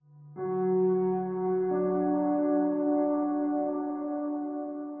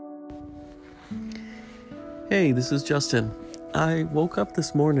Hey, this is Justin. I woke up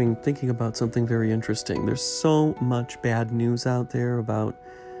this morning thinking about something very interesting. There's so much bad news out there about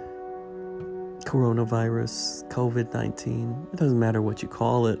coronavirus, COVID-19. It doesn't matter what you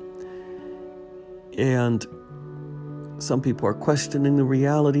call it. And some people are questioning the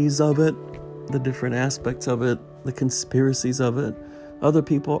realities of it, the different aspects of it, the conspiracies of it. Other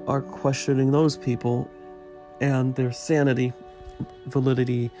people are questioning those people and their sanity,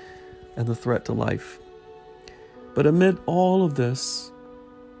 validity, and the threat to life. But amid all of this,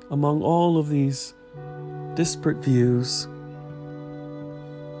 among all of these disparate views,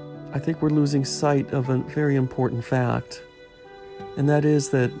 I think we're losing sight of a very important fact, and that is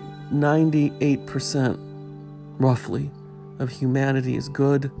that 98%, roughly, of humanity is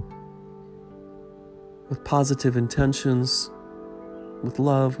good, with positive intentions, with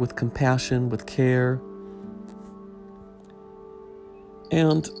love, with compassion, with care,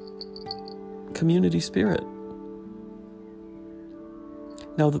 and community spirit.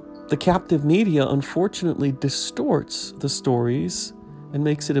 Now, the captive media unfortunately distorts the stories and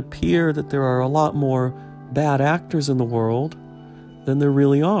makes it appear that there are a lot more bad actors in the world than there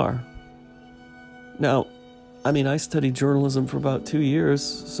really are. Now, I studied journalism for about 2 years,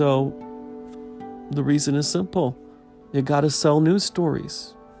 so the reason is simple. You gotta sell news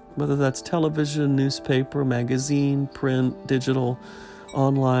stories, whether that's television, newspaper, magazine, print, digital,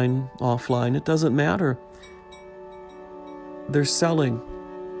 online, offline, it doesn't matter. They're selling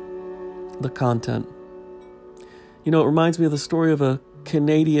the content. It reminds me of the story of a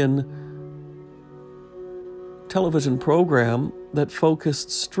Canadian television program that focused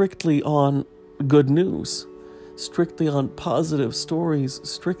strictly on good news, strictly on positive stories,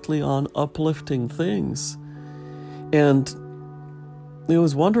 strictly on uplifting things. And it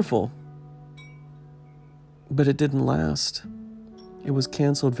was wonderful, but it didn't last. It was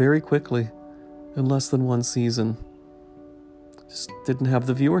canceled very quickly in less than one season. Just didn't have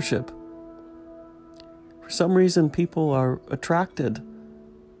the viewership. For some reason, people are attracted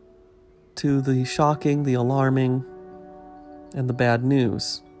to the shocking, the alarming, and the bad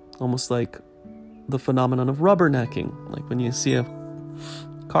news. Almost like the phenomenon of rubbernecking. Like when you see a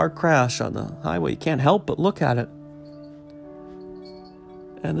car crash on the highway, you can't help but look at it.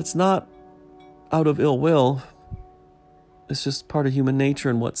 And it's not out of ill will. It's just part of human nature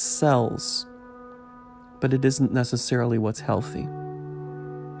and what sells. But it isn't necessarily what's healthy.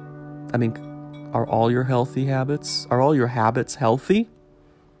 Are all your habits healthy?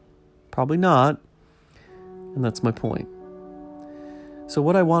 Probably not. And that's my point. So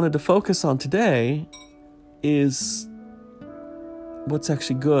what I wanted to focus on today is what's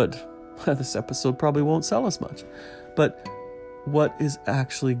actually good. This episode probably won't sell as much. But what is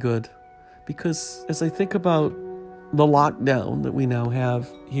actually good? Because as I think about the lockdown that we now have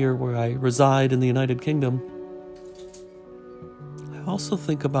here where I reside in the United Kingdom, I also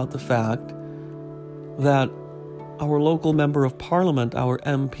think about the fact that our local member of parliament, our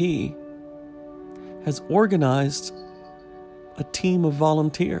MP, has organized a team of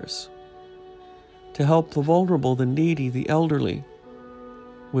volunteers to help the vulnerable, the needy, the elderly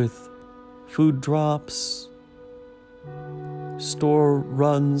with food drops, store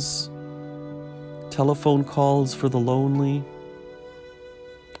runs, telephone calls for the lonely,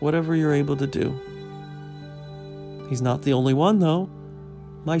 whatever you're able to do. He's not the only one, though.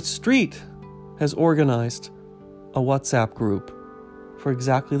 My street has organized a WhatsApp group for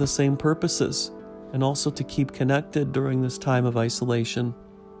exactly the same purposes, and also to keep connected during this time of isolation.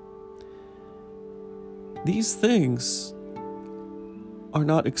 These things are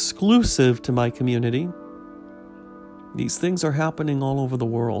not exclusive to my community. These things are happening all over the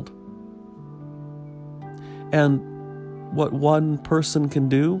world. And what one person can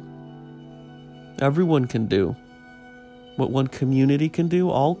do, everyone can do. What one community can do,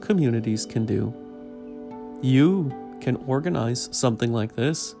 all communities can do. You can organize something like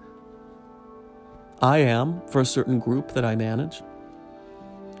this. I am, for a certain group that I manage.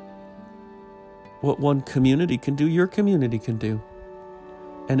 What one community can do, your community can do.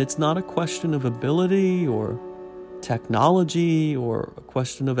 And it's not a question of ability or technology or a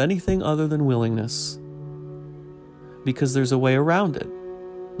question of anything other than willingness. Because there's a way around it.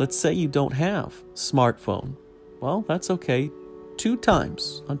 Let's say you don't have a smartphone. Well, that's okay. 2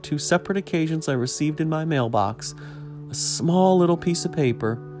 times, on 2 separate occasions, I received in my mailbox a small little piece of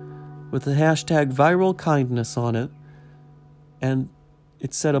paper with the hashtag viral kindness on it. And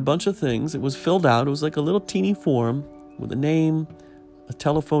it said a bunch of things. It was filled out. It was like a little teeny form with a name, a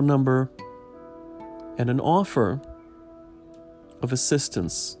telephone number, and an offer of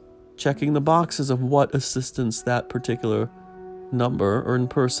assistance, checking the boxes of what assistance that particular number or in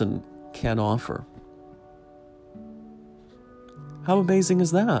person can offer. How amazing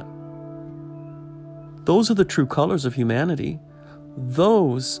is that? Those are the true colors of humanity.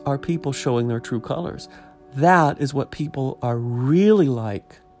 Those are people showing their true colors. That is what people are really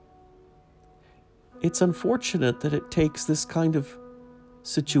like. It's unfortunate that it takes this kind of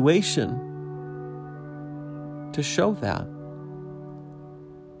situation to show that.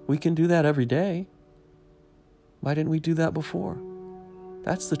 We can do that every day. Why didn't we do that before?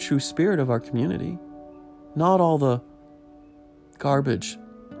 That's the true spirit of our community. Not all the garbage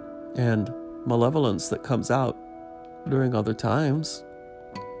and malevolence that comes out during other times.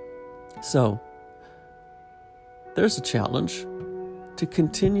 So, there's a challenge to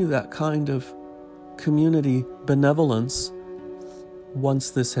continue that kind of community benevolence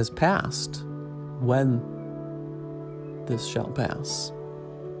once this has passed, when this shall pass.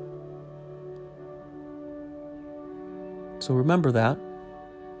 So remember that.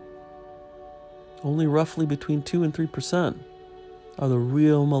 Only roughly between 2 and 3% are the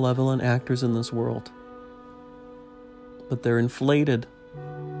real malevolent actors in this world. But they're inflated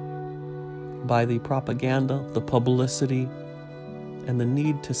by the propaganda, the publicity, and the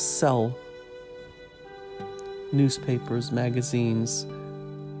need to sell newspapers, magazines,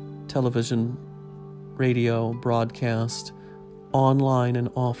 television, radio, broadcast, online and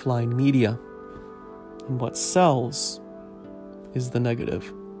offline media. And what sells is the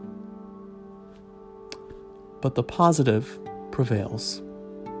negative. But the positive prevails.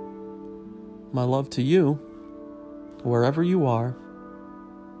 My love to you, wherever you are.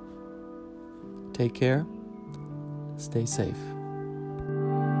 Take care. Stay safe.